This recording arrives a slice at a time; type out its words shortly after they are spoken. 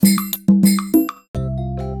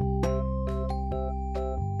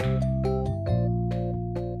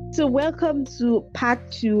So, welcome to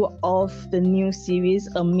part 2 of the new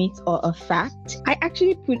series, A Myth or a Fact. I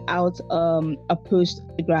actually put out a post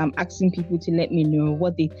on Instagram asking people to let me know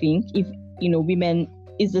what they think. If, women,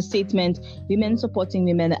 is the statement, women supporting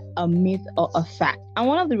women, a myth or a fact? And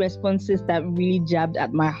one of the responses that really jabbed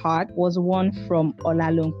at my heart was one from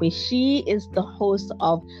Olalompe. She is the host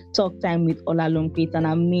of Talk Time with Olalompe. It's an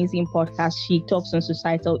amazing podcast. She talks on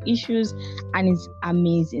societal issues and it's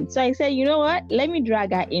amazing. So I said, you know what? Let me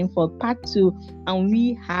drag her in for part 2 and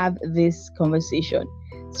we have this conversation.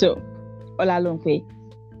 So, Olalompe,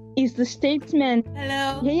 is the statement...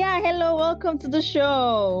 Hello. Yeah, hello. Welcome to the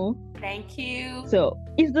show. Thank you. So,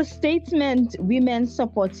 is the statement women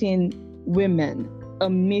supporting women a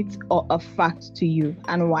myth or a fact to you,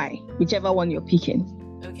 and why? Whichever one you're picking.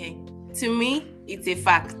 Okay. To me, it's a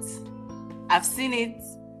fact. I've seen it.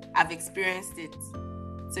 I've experienced it.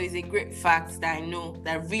 So it's a great fact that I know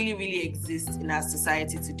that really, really exists in our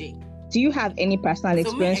society today. Do you have any personal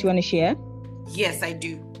experience you want to share? Yes, I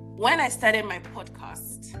do. When I started my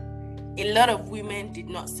podcast, a lot of women did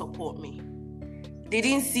not support me. They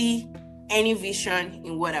didn't see any vision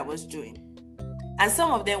in what I was doing. And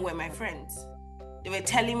some of them were my friends. They were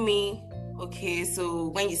telling me, okay, so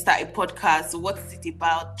when you start a podcast, so what is it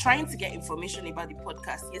about? Trying to get information about the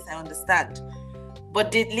podcast. Yes, I understand.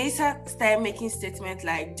 But they later started making statements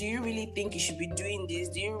like, do you really think you should be doing this?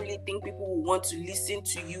 Do you really think people will want to listen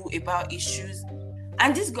to you about issues?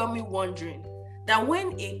 And this got me wondering that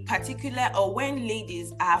when when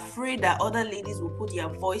ladies are afraid that other ladies will put their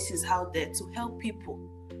voices out there to help people,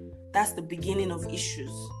 that's the beginning of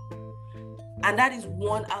issues. And that is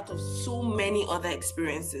one out of so many other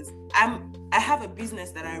experiences. I have a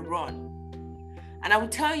business that I run. And I will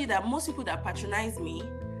tell you that most people that patronize me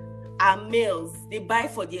are males. They buy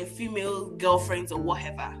for their female girlfriends or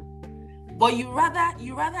whatever. But you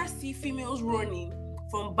rather see females running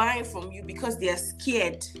from buying from you because they are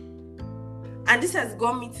scared. And this has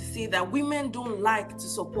got me to say that women don't like to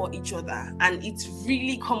support each other. And it's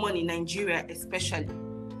really common in Nigeria, especially.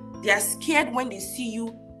 They are scared when they see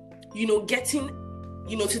you, getting,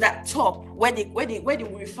 to that top where they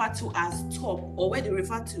will refer to as top, or where they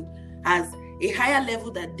refer to as a higher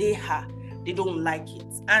level that they are. They don't like it.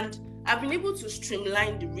 And I've been able to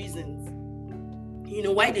streamline the reasons,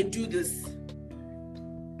 why they do this.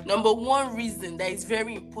 Number one reason that is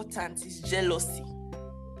very important is jealousy.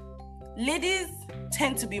 Ladies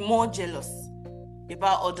tend to be more jealous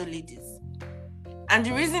about other ladies. And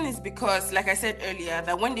the reason is because, like I said earlier,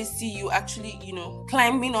 that when they see you actually,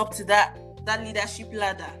 climbing up to that leadership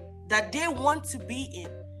ladder that they want to be in,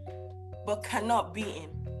 but cannot be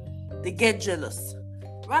in, they get jealous.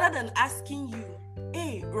 Rather than asking you,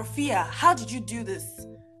 hey, Rafia, how did you do this?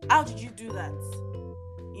 How did you do that?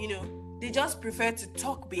 They just prefer to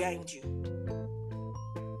talk behind you.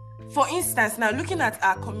 For instance, now looking at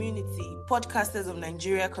our community, Podcasters of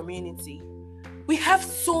Nigeria community, we have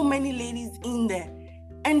so many ladies in there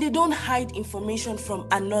and they don't hide information from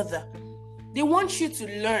another. They want you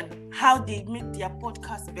to learn how they make their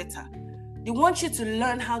podcast better. They want you to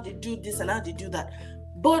learn how they do this and how they do that.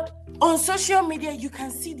 But on social media, you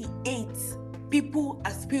can see the hate people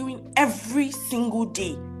are spewing every single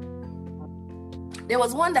day. There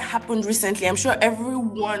was one that happened recently. I'm sure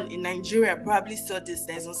everyone in Nigeria probably saw this.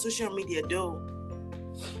 That's on social media though.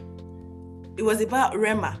 It was about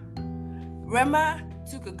Rema. Rema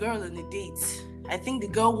took a girl on a date. I think the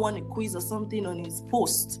girl won a quiz or something on his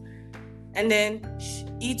post. And then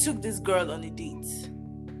he took this girl on a date.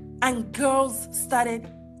 And girls started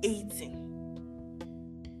hating.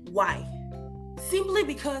 Why? Simply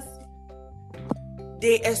because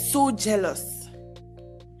they are so jealous.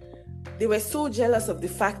 They were so jealous of the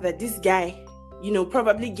fact that this guy,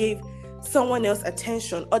 probably gave someone else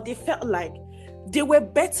attention, or they felt like they were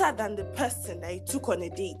better than the person that he took on a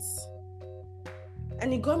date.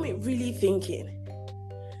 And it got me really thinking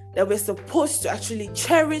that we're supposed to actually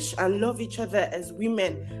cherish and love each other as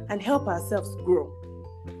women and help ourselves grow.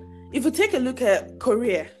 If we take a look at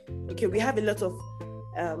Korea, okay, we have a lot of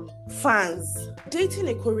fans. Dating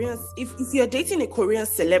a Korean, if you're dating a Korean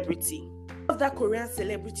celebrity, love that Korean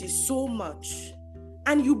celebrity so much,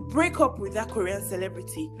 and you break up with that Korean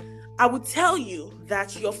celebrity, I would tell you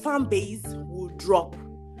that your fan base will drop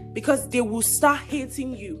because they will start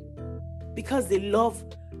hating you because they love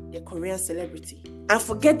the Korean celebrity and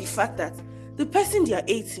forget the fact that the person they are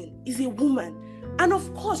hating is a woman. And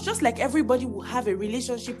of course, just like everybody will have a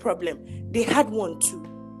relationship problem, they had one too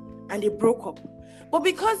and they broke up. But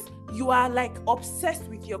because you are like obsessed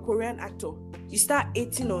with your Korean actor, you start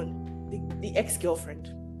hating on the ex-girlfriend.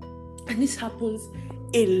 And this happens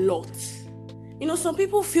a lot. Some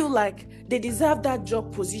people feel like they deserve that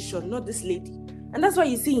job position, not this lady. And that's why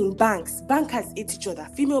you see in bankers hate each other.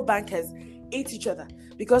 Female bankers hate each other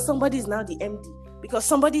because somebody is now the MD. Because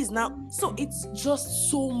somebody is now... So it's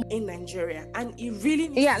just so in Nigeria. And it really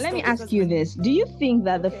needs to let me stop ask you this. Do you think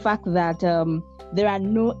that the fact that there are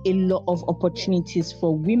not a lot of opportunities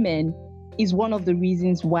for women is one of the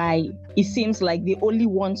reasons why it seems like the only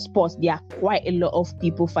one sport there are quite a lot of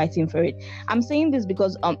people fighting for it? I'm saying this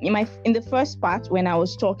because in the first part when I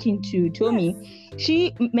was talking to Tomi,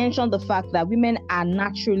 she mentioned the fact that women are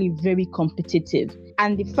naturally very competitive,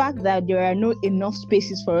 and the fact that there are not enough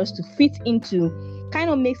spaces for us to fit into kind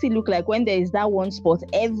of makes it look like when there is that one sport,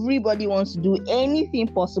 everybody wants to do anything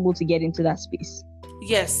possible to get into that space.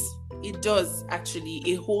 Yes, it does actually,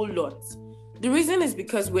 a whole lot. The reason is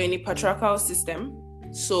because we're in a patriarchal system.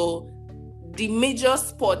 So the major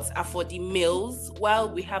sports are for the males, while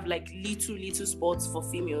we have like little sports for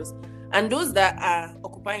females. And those that are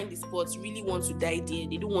occupying the sports really want to die there.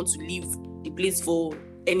 They don't want to leave the place for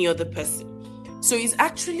any other person. So it's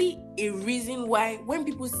actually a reason why when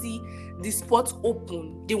people see the sport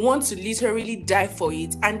open, they want to literally die for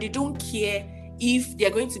it, and they don't care if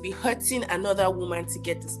they're going to be hurting another woman to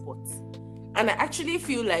get the sport. And I actually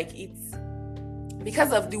feel like it's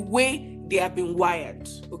because of the way they have been wired.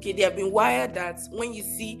 Okay, they have been wired that when you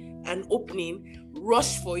see an opening,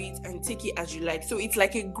 rush for it and take it as you like. So it's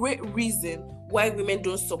like a great reason why women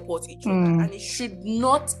don't support each other, and it should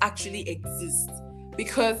not actually exist.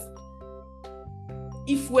 Because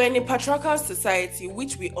if we're in a patriarchal society,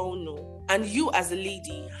 which we all know, and you as a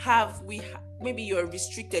lady maybe you're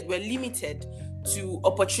restricted, we're limited to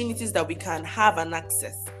opportunities that we can have and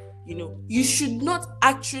access. You should not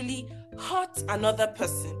actually hurt another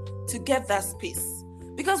person to get that space.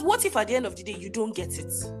 Because what if at the end of the day you don't get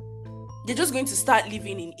it? You're just going to start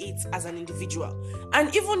living in it as an individual.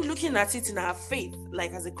 And even looking at it in our faith,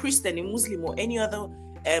 like as a Christian, a Muslim, or any other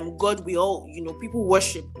God we all, people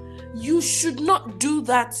worship, you should not do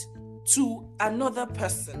that to another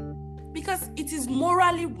person, because it is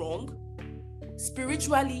morally wrong,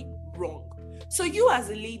 spiritually wrong. So you as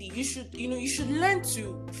a lady, you should learn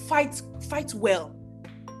to fight well.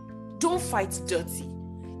 Don't fight dirty.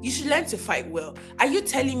 You should learn to fight well. Are you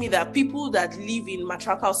telling me that people that live in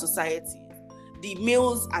matriarchal society, the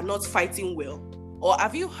males are not fighting well? Or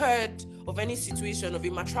have you heard of any situation of a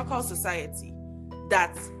matriarchal society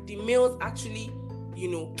that the males actually,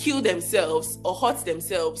 kill themselves or hurt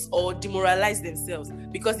themselves or demoralize themselves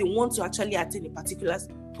because they want to actually attain a particular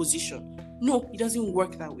position? No, it doesn't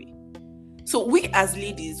work that way. So we as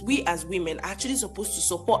ladies, we as women are actually supposed to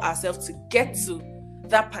support ourselves to get to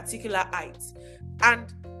that particular height.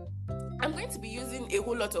 And I'm going to be using a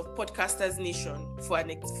whole lot of Podcasters Nation for an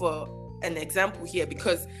example here,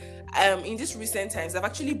 because in these recent times I've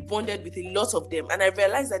actually bonded with a lot of them, and I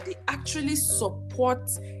realized that they actually support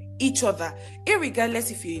each other,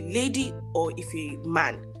 irregardless if you're a lady or if you're a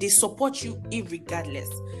man. They support you irregardless.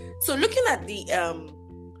 So looking at the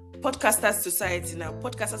Podcasters Society now,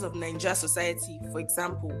 Podcasters of Nigeria Society, for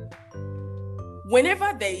example,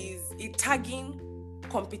 whenever there is a tagging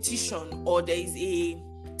competition or there is a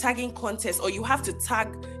tagging contest, or you have to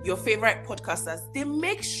tag your favorite podcasters, they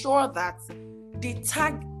make sure that they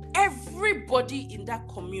tag everybody in that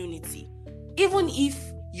community, even if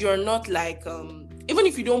you're not like even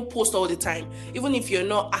if you don't post all the time, even if you're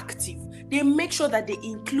not active, they make sure that they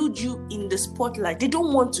include you in the spotlight. They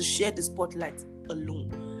don't want to share the spotlight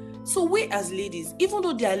alone. So we as ladies, even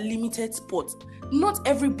though there are limited spots, not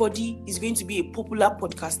everybody is going to be a popular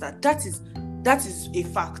podcaster. That is a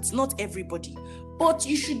fact. Not everybody. But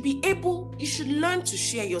you should learn to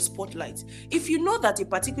share your spotlight. If you know that a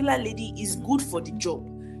particular lady is good for the job,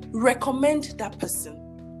 recommend that person.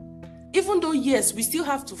 Even though, yes, we still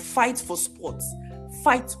have to fight for spots,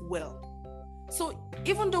 fight well. So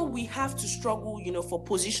even though we have to struggle, for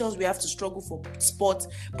positions, we have to struggle for spots,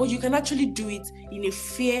 but you can actually do it in a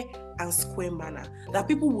fair and square manner, that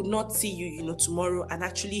people will not see you, tomorrow and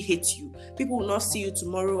actually hate you. People will not see you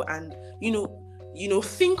tomorrow and,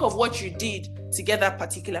 think of what you did to get that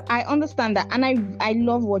particular. I understand that, and I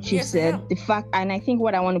love what you said. The fact, and I think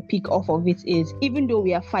what I want to pick off of it is, even though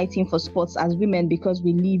we are fighting for spots as women because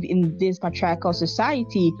we live in this patriarchal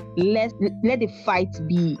society, let the fight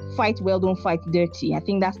be fight well, don't fight dirty. I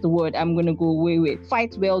think that's the word I'm going to go away with.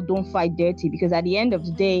 Fight well, don't fight dirty, because at the end of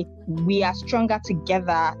the day, we are stronger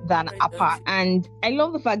together than apart. And I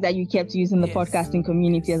love the fact that you kept using the podcasting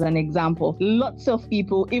community as an example. Lots of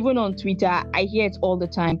people, even on Twitter, I hear it all the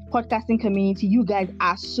time. Podcasting community, you guys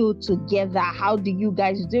are so together. How do you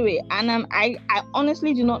guys do it? And I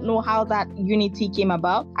honestly do not know how that unity came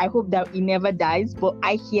about. I hope that it never dies, but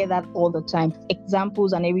I hear that all the time.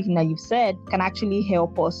 Examples and everything that you've said can actually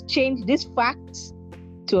help us change these facts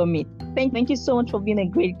to a myth. Thank you so much for being a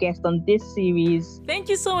great guest on this series. Thank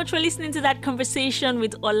you so much for listening to that conversation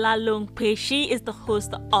with Olalongpe. She is the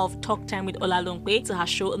host of Talk Time with Olalongpe. To her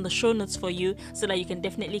show in the show notes for you so that you can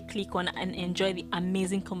definitely click on and enjoy the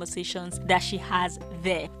amazing conversations that she has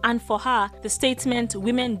there. And for her, the statement,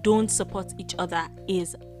 women don't support each other,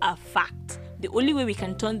 is a fact. The only way we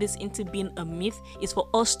can turn this into being a myth is for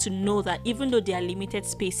us to know that even though there are limited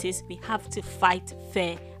spaces, we have to fight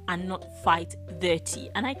fair and not fight dirty.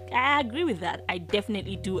 And I agree with that. I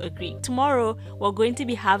definitely do agree. Tomorrow, we're going to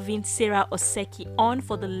be having Sarah Oseki on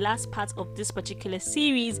for the last part of this particular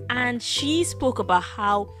series. And she spoke about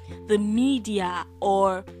how the media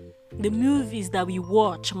or the movies that we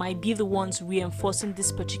watch might be the ones reinforcing this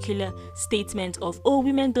particular statement of, oh,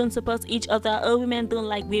 women don't support each other, oh, women don't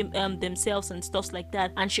like themselves and stuff like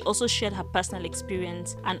that. And she also shared her personal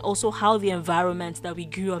experience and also how the environment that we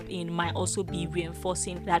grew up in might also be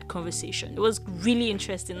reinforcing that conversation. It was really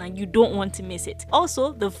interesting and you don't want to miss it.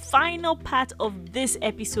 Also, the final part of this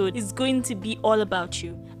episode is going to be all about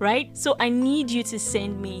you, right? So I need you to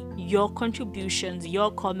send me your contributions, your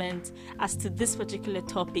comments as to this particular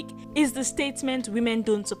topic. Is the statement women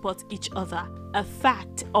don't support each other a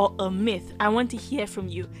fact or a myth? I want to hear from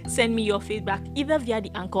you. Send me your feedback either via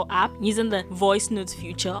the Anchor app using the voice notes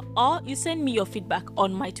feature, or you send me your feedback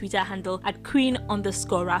on my Twitter handle at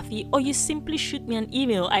queen_Rafi, or you simply shoot me an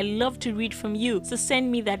email. I love to read from you. So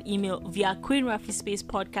send me that email via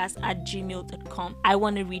queenrafispacepodcast@gmail.com. I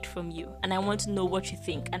want to read from you and I want to know what you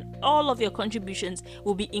think. And all of your contributions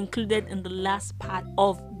will be included in the last part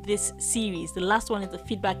of this series. The last one is the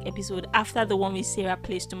feedback episode after the one with Sarah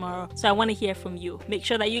plays tomorrow. So I want to hear from you. Make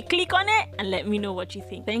sure that you click on it and let me know what you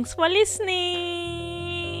think. Thanks for listening.